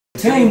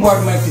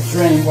Teamwork makes the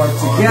dream work.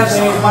 Together,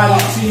 everybody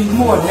achieves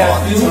more.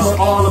 This is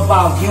all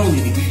about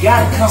unity. We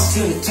gotta come to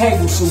the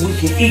table so we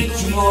can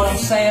eat. You know what I'm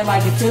saying?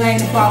 Like, if it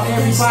ain't about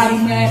everybody,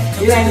 man,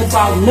 it ain't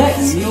about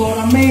nothing. You know what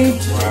I mean?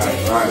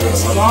 Right.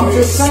 So I'm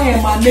just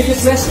saying, my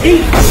niggas, let's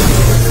eat.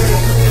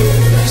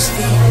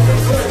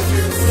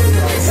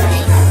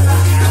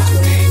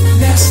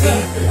 Let's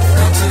eat.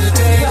 Come to the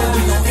table,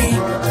 we gon' eat.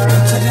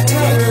 Come to the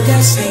table,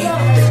 let's eat.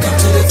 Come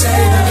to the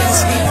table,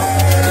 let's eat.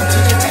 Come to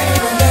the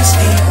table, let's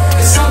eat.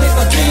 It's only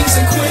for kings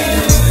and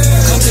queens.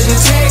 Come to the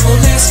table,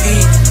 let's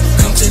eat.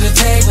 Come to the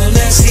table,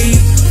 let's eat.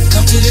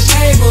 Come to the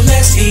table,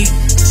 let's eat.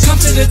 Come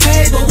to the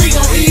table, we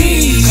gon'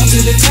 eat. Come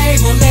to the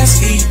table, let's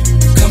eat.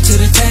 Come to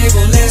the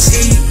table, let's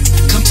eat.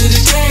 Come to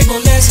the table,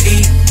 let's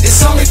eat.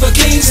 It's only for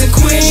kings and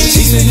queens.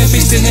 Cheating and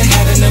feasting and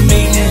having a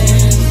meeting.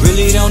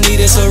 Really don't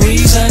need us a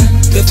reason.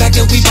 The fact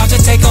that we about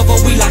to take over,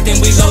 we locked and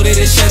we loaded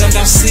and shut them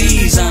down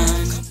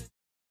season.